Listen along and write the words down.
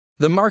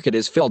The market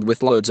is filled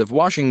with loads of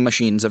washing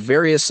machines of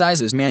various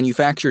sizes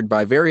manufactured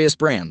by various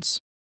brands.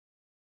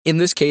 In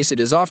this case, it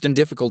is often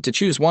difficult to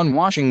choose one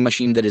washing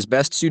machine that is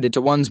best suited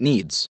to one's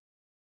needs.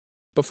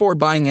 Before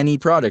buying any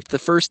product, the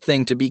first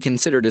thing to be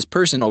considered is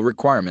personal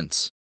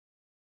requirements.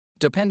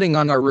 Depending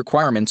on our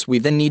requirements, we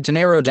then need to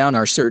narrow down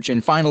our search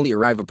and finally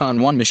arrive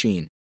upon one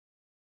machine.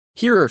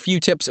 Here are a few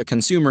tips a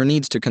consumer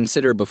needs to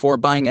consider before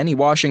buying any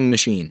washing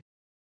machine.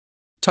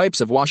 Types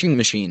of washing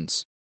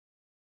machines.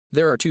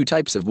 There are two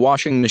types of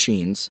washing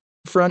machines,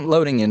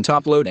 front-loading and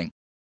top-loading.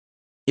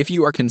 If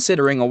you are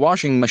considering a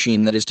washing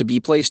machine that is to be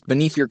placed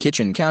beneath your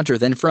kitchen counter,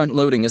 then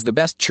front-loading is the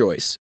best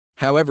choice.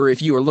 However, if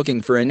you are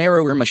looking for a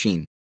narrower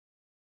machine,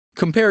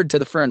 compared to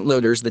the front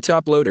loaders, the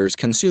top loaders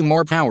consume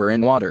more power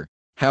and water.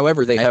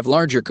 However, they have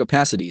larger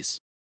capacities.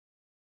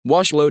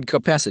 Wash load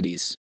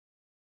capacities.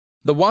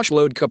 The wash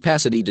load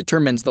capacity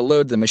determines the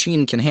load the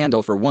machine can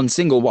handle for one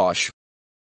single wash.